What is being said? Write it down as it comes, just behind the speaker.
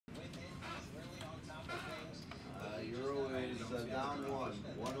down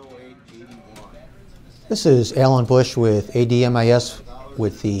 108.81. This is Alan Bush with ADMIS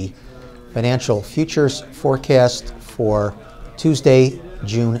with the Financial Futures forecast for Tuesday,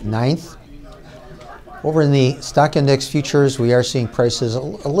 June 9th. Over in the stock index futures, we are seeing prices a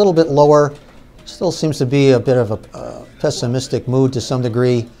little bit lower. Still seems to be a bit of a pessimistic mood to some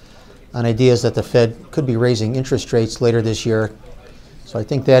degree on ideas that the Fed could be raising interest rates later this year. So I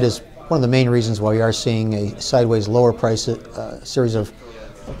think that is one of the main reasons why we are seeing a sideways lower price series of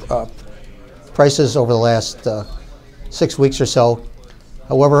prices over the last 6 weeks or so.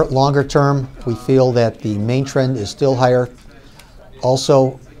 However, longer term, we feel that the main trend is still higher.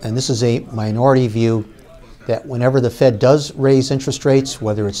 Also, and this is a minority view, that whenever the Fed does raise interest rates,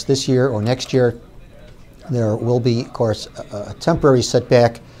 whether it's this year or next year, there will be, of course, a temporary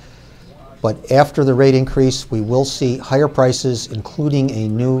setback. But after the rate increase, we will see higher prices, including a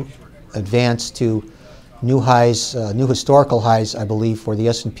new advance to new highs, new historical highs, I believe, for the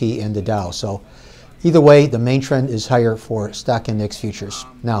S&P and the Dow. So either way, the main trend is higher for stock index futures.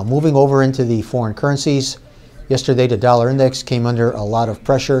 Now, moving over into the foreign currencies, yesterday the dollar index came under a lot of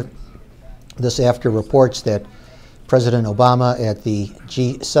pressure. This after reports that President Obama at the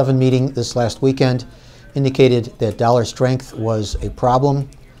G7 meeting this last weekend indicated that dollar strength was a problem.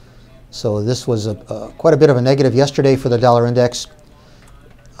 So this was quite a bit of a negative yesterday for the dollar index.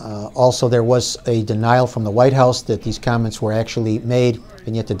 Also, there was a denial from the White House that these comments were actually made,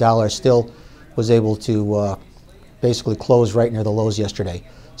 and yet the dollar still was able to basically close right near the lows yesterday.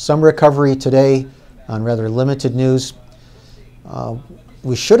 Some recovery today on rather limited news.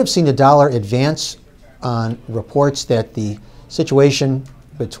 We should have seen the dollar advance on reports that the situation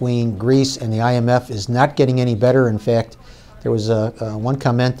between Greece and the IMF is not getting any better. In fact, there was one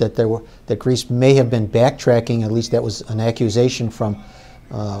comment that Greece may have been backtracking. At least that was an accusation from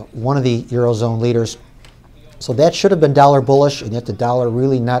one of the Eurozone leaders. So that should have been dollar bullish, and yet the dollar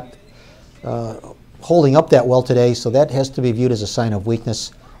really not holding up that well today. So that has to be viewed as a sign of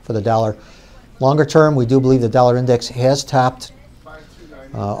weakness for the dollar. Longer term, we do believe the dollar index has topped.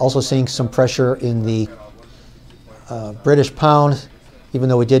 Also seeing some pressure in the British pound, even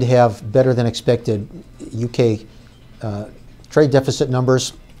though we did have better than expected UK trade deficit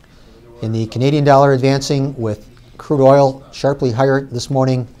numbers. In the Canadian dollar advancing with crude oil sharply higher this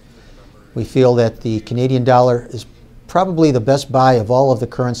morning, we feel that the Canadian dollar is probably the best buy of all of the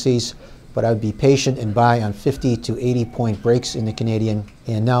currencies, but I would be patient and buy on 50 to 80 point breaks in the Canadian.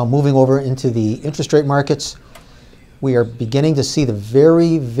 And now moving over into the interest rate markets, we are beginning to see the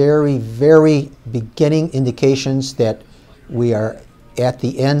very, very, very beginning indications that we are at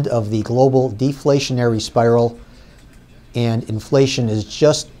the end of the global deflationary spiral, and inflation is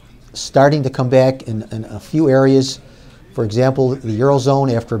just starting to come back in a few areas. For example, the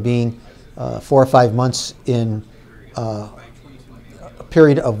Eurozone, after being 4 or 5 months in a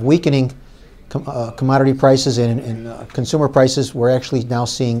period of weakening commodity prices and consumer prices, we're actually now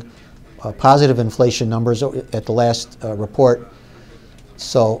seeing positive inflation numbers at the last report.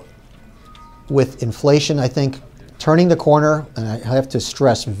 So with inflation, I think, turning the corner, and I have to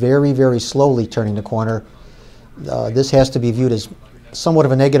stress very, very slowly turning the corner, this has to be viewed as somewhat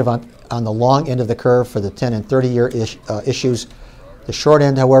of a negative on the long end of the curve for the 10 and 30-year issues. The short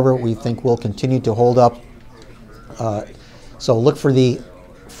end, however, we think will continue to hold up. So look for the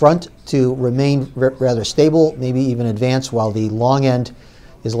front to remain rather stable, maybe even advance, while the long end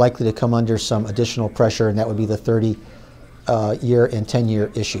is likely to come under some additional pressure, and that would be the 30-year and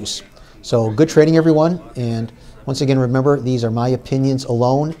 10-year issues. So good trading, everyone. And once again, remember, these are my opinions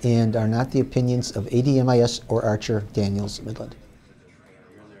alone and are not the opinions of ADMIS or Archer Daniels Midland.